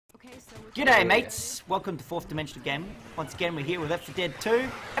G'day mates, welcome to 4th Dimensional Gaming. Once again we're here with Left4Dead 2,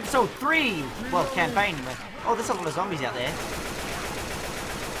 Episode 3! Well, campaign. Oh, there's a lot of zombies out there.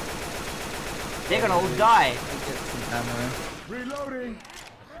 They're gonna all die. Get some ammo. Reloading!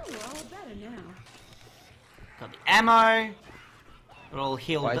 Oh, all better now. Got the ammo. We're all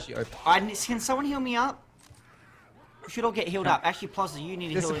healed. Why is she open? Can someone heal me up? We should all get healed up. Actually, Plaza, you need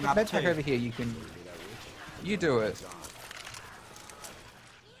to There's heal a him up med pack too. over here. You do it.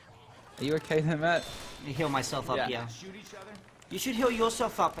 Are you okay then, Matt? Let me heal myself up here. Shoot each other? You should heal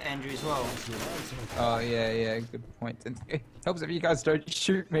yourself up, Andrew, as well. Oh yeah, good point. And it helps if you guys don't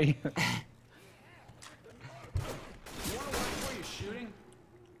shoot me. You wanna watch where you're shooting?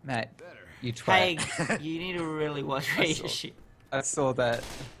 Matt, Better. you Hey, twat. you need to really watch where you shoot. I saw that.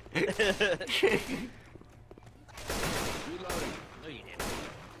 Reloading. No, you didn't.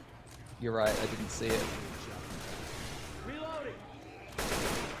 You're right. I didn't see it. Reloading.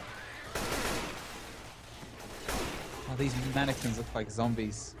 Oh, these mannequins look like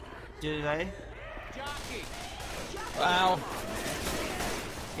zombies. Do they? Jockey. Wow.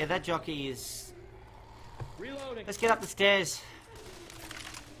 Yeah, that jockey is... Reloading. Let's get up the stairs.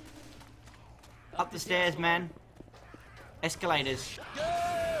 Up the stairs, man. Escalators.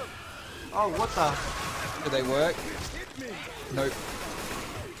 Oh, what the? Do they work? Nope.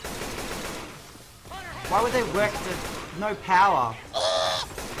 Why would they work with no power?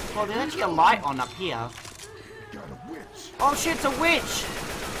 Well, there's actually a light on up here. Got a witch. Oh shit, it's a witch!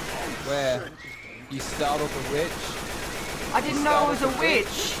 Where? You startled the witch? I didn't know it was a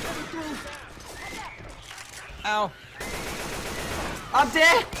witch! Ow. I'm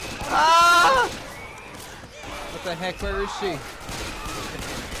dead! Ah! What the heck? Where is she?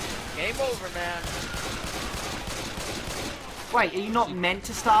 Game over, man. Wait, are you not meant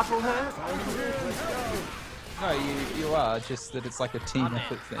to startle her? No, you are. Just that it's like a team I'm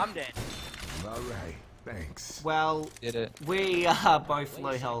effort dead. thing. I'm dead. Alright, thanks. Well, Did it? we are both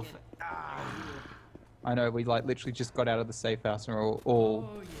low health. I know. We like literally just got out of the safe house and we're all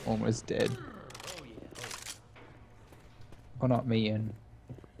almost dead. Well, not me and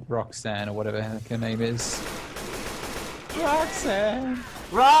Roxanne or whatever the heck her name is. Roxanne.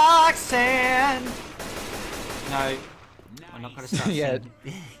 Roxanne! No, I'm not gonna start Yeah. singing.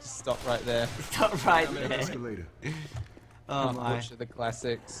 Just stop right there. Stop right there. Escalator. Oh my. Butcher the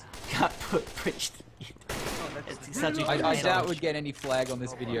classics. Can't put bridge. It's such a I great doubt song. we'd get any flag on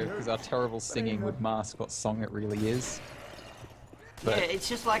this video because our terrible singing would mask what song it really is. Yeah, But it's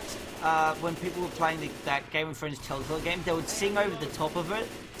just like when people were playing that Game of Thrones Telltale game, they would sing over the top of it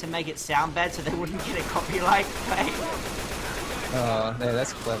to make it sound bad so they wouldn't get a copyright claim. yeah,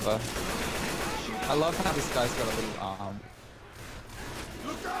 that's clever. I love how this guy's got a little arm.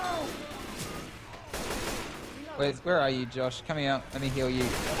 Look out! Where are you, Josh? Come out. Let me heal you.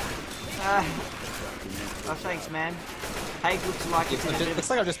 Oh, thanks, man. Hey, looks like it's in a bit It's of...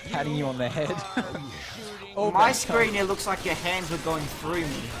 like I'm just patting you on the head. Oh, On my back screen, up. it looks like your hands were going through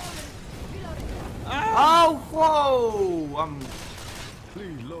me. Oh, whoa!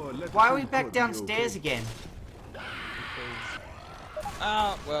 Please, Lord, let Why the are we food back court be downstairs okay. again?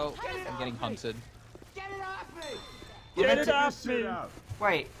 Well, I'm getting hunted. Get it off me! Get it Check this shit out.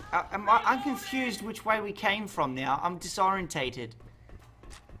 Wait, I'm confused which way we came from now. I'm disorientated.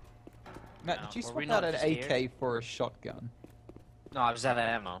 Matt, No, did you were we swap out not an just AK here? for a shotgun? No, I was out of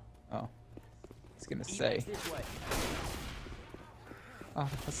ammo. Oh. I was gonna say. Oh,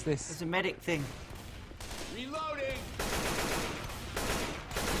 what's It's this? a medic thing. Reloading!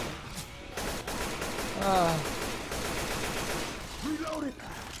 Ah, Reloading!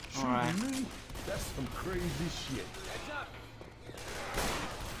 Alright. Shooting me? That's some crazy shit.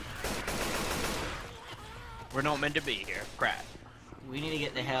 We're not meant to be here. Crap. We need to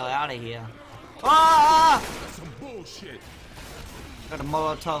get the hell out of here. Ah! That's some bullshit. Got a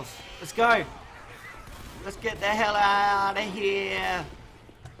Molotov. Let's go. Let's get the hell out of here.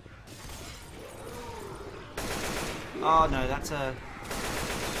 Oh no, that's a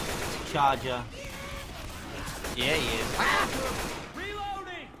charger. Yeah, he is.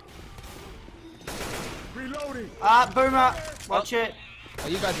 Reloading! Reloading! Ah, boomer! Watch it. oh,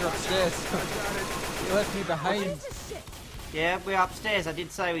 you guys are upstairs. You left me behind. Yeah, we're upstairs. I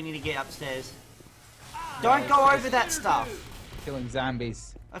did say we need to get upstairs. Don't go over that stuff. Killing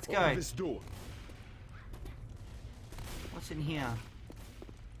zombies. Let's Open go. this door. What's in here?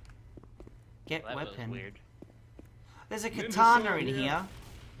 Get That was weapon. weird. There's a katana in here.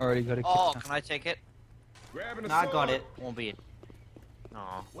 Already got a Oh, katana. can I take it? Grabbing a No, I got sword. it. Won't be.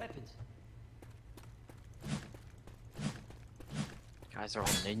 No. Weapons. Guys are all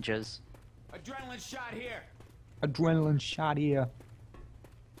ninjas. Adrenaline shot here. Adrenaline shot here.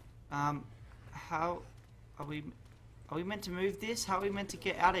 How are we? Are we meant to move this? How are we meant to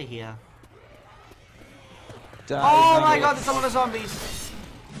get out of here? Oh my god, there's a lot of zombies.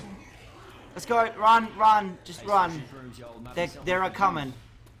 Let's go, run, just run. They're coming.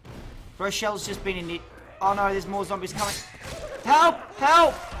 Rochelle's just been in it. Oh no, there's more zombies coming. Help!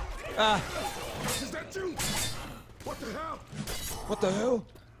 Help! Is that you? What the hell? What the hell?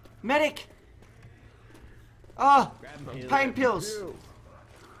 Medic! Oh, pain pills.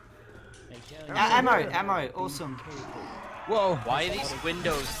 Ammo, awesome. Whoa. Why are these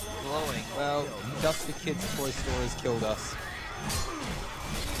windows glowing? Well, just the kids' toy store has killed us.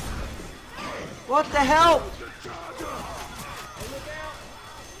 What the hell?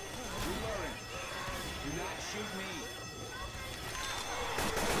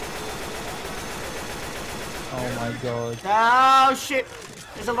 Oh my god. Oh shit!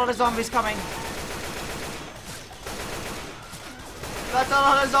 There's a lot of zombies coming. That's a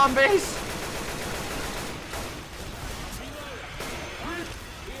lot of zombies!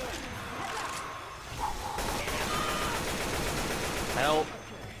 Help.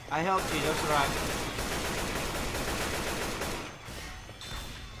 I helped you, that's right.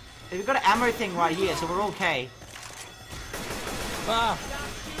 We've got an ammo thing right here, so we're okay. Ah!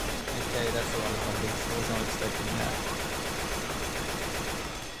 Okay, that's a lot of zombies. I was not expecting that.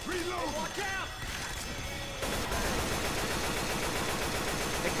 Reload! Watch out!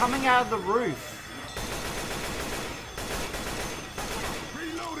 They're coming out of the roof.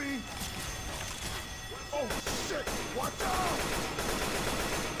 Reloading! Oh shit! Watch out!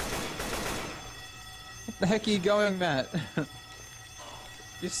 What the heck are you going, Matt?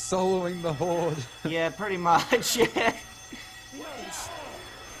 You're soloing the horde. Yeah, pretty much, yeah.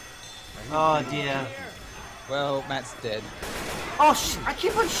 Oh dear. Well, Matt's dead. Oh I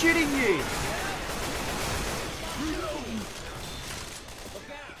keep on shooting you!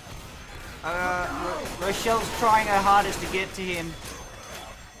 Rochelle's trying her hardest to get to him.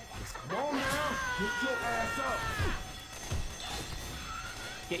 Come on now! Get your ass up!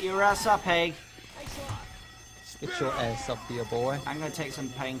 Get your ass up, Haig. Get your ass up here, boy. I'm gonna take some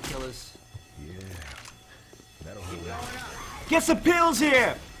painkillers. Yeah. That'll hold out. Get some pills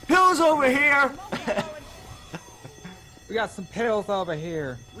here! Pills over here! We got some pills over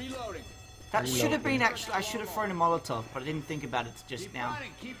here. Reloading! That should have been actually, I should have thrown a Molotov, but I didn't think about it just now.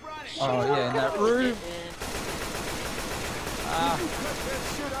 Keep running! Oh yeah, in that room. Ah, Cut that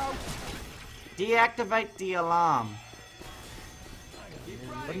shit out! Deactivate the alarm.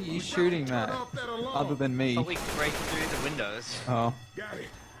 what are you shooting, Matt? Off that alarm. Other than me. But we can break through the windows. Oh. Got it.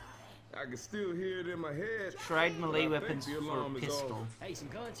 I can still hear it in my head. Trade melee But I think weapons the for alarm a is pistol. off. Hey, some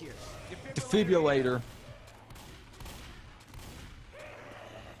guns here. Defibrillator.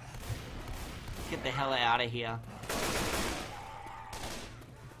 Get the hell out of here.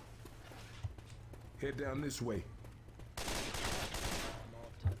 Head down this way.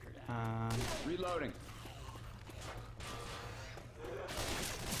 Reloading.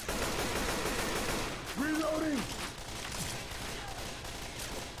 Reloading.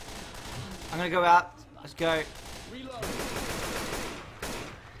 I'm gonna go out. Let's go. Reloading.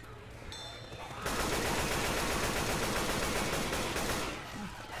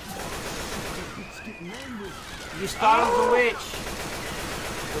 You startled the witch.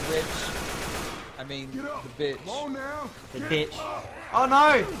 The witch. I mean, Get up. the bitch. Come on now. The Get bitch. up. Oh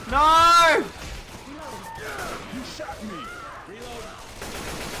no! No! You shot me.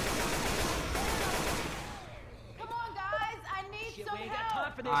 Come on, guys. I need Shit, some we ain't got help.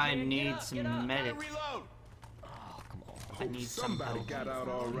 time for this, I man. need Get up, some get up. medics. Reload. I need some Somebody help. got out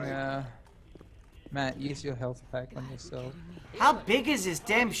all right. Yeah. Matt, use your health pack on yourself. How big is this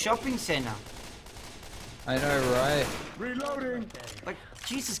damn shopping center? I know, right? Reloading. Like,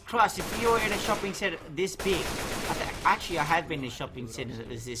 Jesus Christ, if you're in a shopping center this big... Actually, I have been in a shopping center that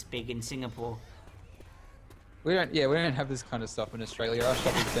was this big in Singapore. We don't have this kind of stuff in Australia. Our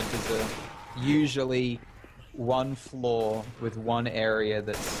shopping centres are usually one floor with one area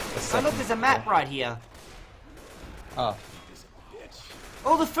that's a Oh second look, there's a map floor. right here. Oh,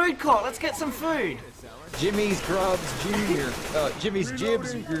 Oh, the food court. Let's get some food. Jimmy's Grubs Jr. Jimmy's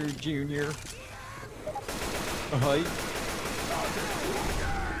Jibs Jr. Right.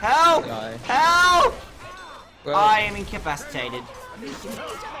 Help! Guy. Help! Well, I am incapacitated. We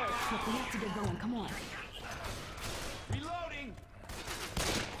have to get going. Come on. Reloading.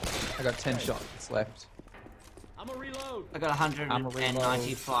 I got 10 shots left. I'm a reload. I got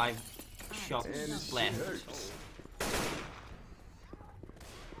 195 shots left.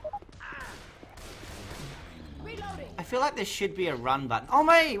 Reloading. I feel like there should be a run button. Oh,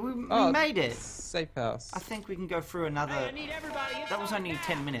 mate, we Oh, made it. safe house. I think we can go through another. Hey, I need everybody. It's That was on only now.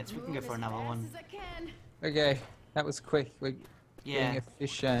 10 minutes. We can go for another As one. fast as I can. Okay, that was quick. We're Yeah. getting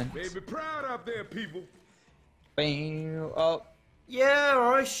efficient. Baby, proud out there, people. Bam. Oh, Yeah,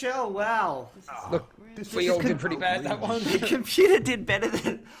 Rochelle. Wow. look, we all did pretty bad that one. The computer did better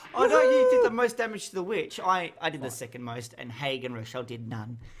than. Oh no, you did the most damage to the witch. I did the second most, and Haig and Rochelle did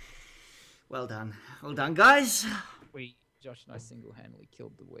none. Well done. Well done, guys. Josh and I single-handedly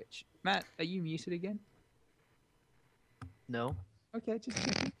killed the witch. Matt, are you muted again? No. Okay, just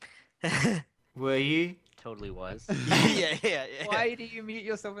checking. Were you? Totally was. yeah. Why do you mute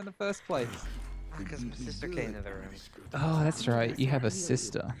yourself in the first place? Because my sister came to the room. Oh, that's right. You have a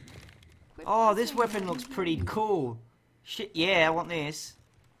sister. Oh, this weapon looks pretty cool. Shit, yeah, I want this.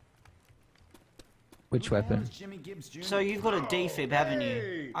 Which weapon? Jimmy Gibbs Jr. So you've got a defib, haven't you?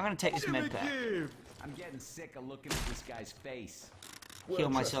 Hey, I'm gonna take this Jimmy med pack. Gibbs. I'm getting sick of looking at this guy's face. Well,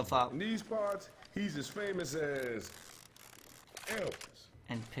 Heal trust myself me, up. In these parts, he's as famous as Elvis.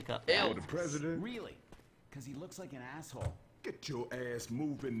 And pick up. Or the president. Really? Because he looks like an asshole. Get your ass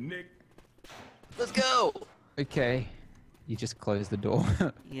moving, Nick. Let's go. Okay. You just closed the door.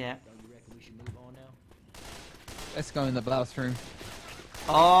 Yeah. Don't you reckon we should move on now? Let's go in the bathroom.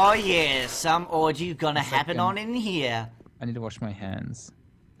 Oh yeah, some orgy gonna happen second. on in here. I need to wash my hands.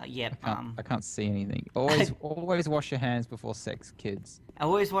 Yep. I can't see anything. Always wash your hands before sex, kids.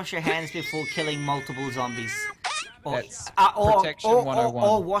 Always wash your hands before killing multiple zombies. Or, That's Protection 101.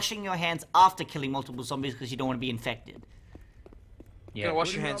 or washing your hands after killing multiple zombies because you don't want to be infected. You gotta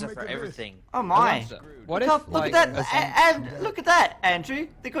wash your What do hands you up for make of this? everything. Oh my! What Look, if, look like, at a that! zombie- And look at that, Andrew.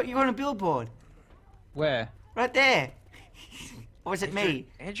 They got you on a billboard Where? right there. Or is it me?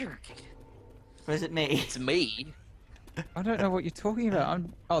 Andrew, Or is it me? it's me. I don't know what you're talking about.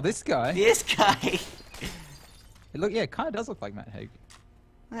 Oh, this guy. This guy. Look, yeah, it kind of does look like Matt Haig.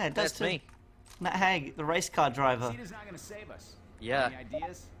 Yeah, it does That's too. me. Matt Haig, the race car driver. Cedar's not gonna save us. Yeah. Any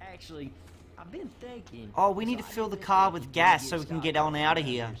ideas? Actually, I've been thinking. Oh, we need to fill the car with gas so we can get on out of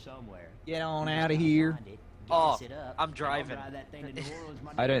here. Somewhere. Get on out of here. Oh, Gas it up, I'm and I'll driving. drive that thing to New Orleans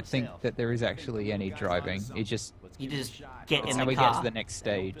my I damn don't think self. that there is actually any driving. It just You just get it's in how the we get to car. the next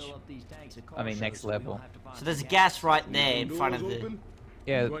stage. Fill up these tanks of I car mean, shows next so we don't level. have to find So there's a gas. gas right there in Doors front of the. open,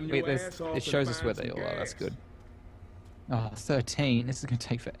 Yeah, run wait, your ass off it and shows us find where some they are. That's gas. good. Oh, 13. This is gonna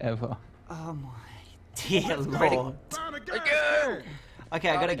take forever. Oh my dear Ready. lord. Found a Go! gas. Okay,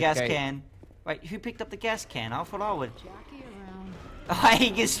 I got a gas Okay. can. Wait, who picked up the gas can? I thought I would. Jockey around. Oh, he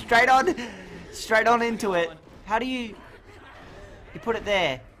gets straight on into it. How do you? You put it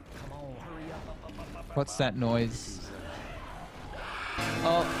there. What's that noise?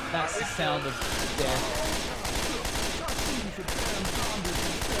 Oh, that's the sound of death.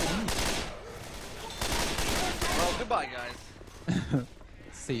 Well, goodbye, guys.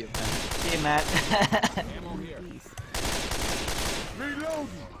 See you, man. See you, Matt. Reloading.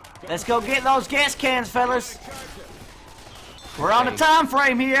 Let's go get those gas cans, fellas. We're on a time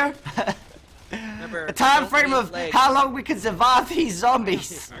frame here. Remember, A time don't frame leave of legs. how long we can survive these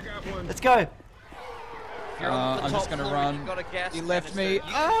zombies. I got one. Let's go. If you're on the I'm just top gonna floor and run. you've got a gas You left canister, me. you can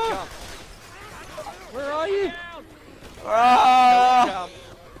Ah! jump. Where are you? Ah!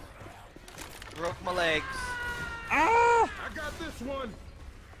 Jump. Broke my legs. Ah! I got this one.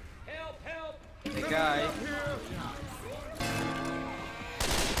 Help! Help! The guy. Up here.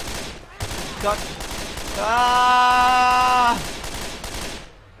 Got. Ah!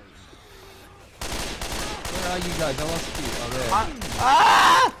 Where are you guys? I lost you. Oh, there.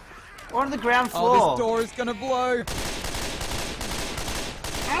 Ah! We're on the ground Oh, floor. this door is gonna blow.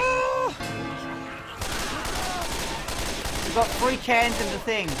 Ah! We've got 3 cans in the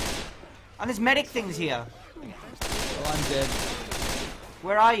thing. And there's medic things here. Well, I'm dead.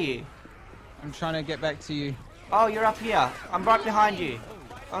 Where are you? I'm trying to get back to you. Oh, you're up here. I'm right behind you.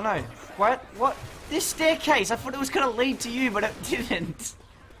 Oh no. What? What? This staircase, I thought it was gonna lead to you, but it didn't.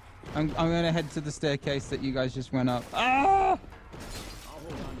 I'm gonna head to the staircase that you guys just went up. Ah!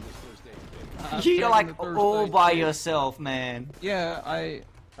 You're like taking the first all aid by kit. yourself, man. Yeah, I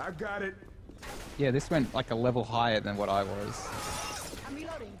got it. Yeah, this went like a level higher than what I was. I'm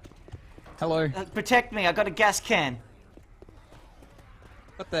reloading. Hello. Protect me, I got a gas can.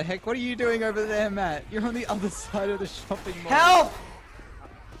 What the heck? What are you doing over there, Matt? You're on the other side of the shopping mall. Help!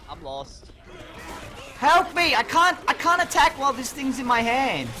 I'm lost. Help me! I can't attack while this thing's in my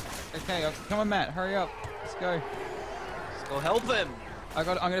hand. Okay, come on, Matt. Hurry up. Let's go. Let's go help him. I'm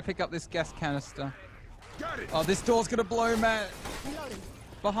gonna pick up this gas canister. Got it. Oh, this door's gonna blow, Matt.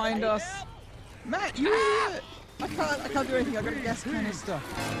 Behind us. Matt, you idiot! I can't do anything. I got a gas canister.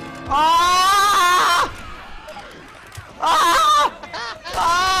 Ah! Ah!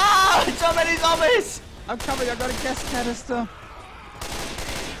 Ah! So many zombies! I'm coming, I got a gas canister.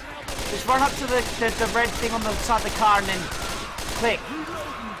 Just run up to the red thing on the side of the car and then click.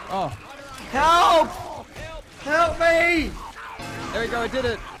 Oh, Help! Help me! there we go, I did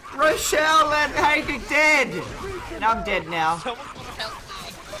it. Rochelle and Hank are dead! And I'm dead now.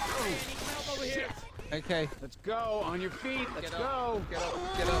 Okay. Let's go. On your feet. Let's go. Get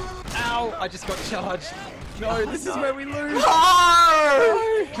up, get up. Ow, I just got charged. No, this is where we lose. No!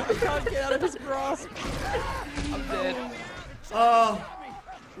 I can't get out of his grasp. I'm dead. Oh,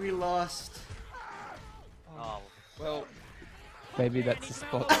 we lost. Oh. Well, maybe that's the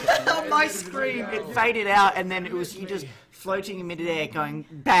spot. On my screen, it faded out, and then it was you just floating in midair, going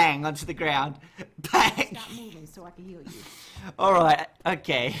bang onto the ground. Bang! Stop moving so I can heal you. Alright,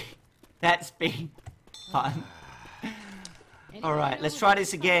 okay. That's been fun. Alright, let's try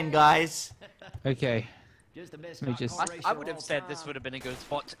this again, guys. Okay. Just the best Let me just- operation I would have of all said this time. would have been a good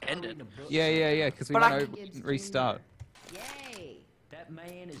spot to end it. Yeah, because we But want I- to restart. Yay! That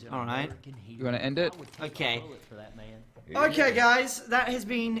man is an All right. American hero. You wanna end it? I would take Okay. a bullet for that man. Okay, guys, that has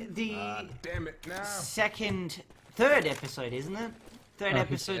been the Damn it now. third episode, isn't it? Third Oh, who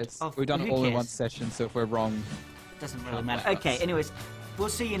episode cares? of We've done it who all in one cares? session, so if we're wrong, Doesn't really matter. Okay, anyways, we'll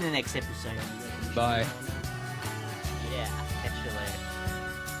see you in the next episode. bye.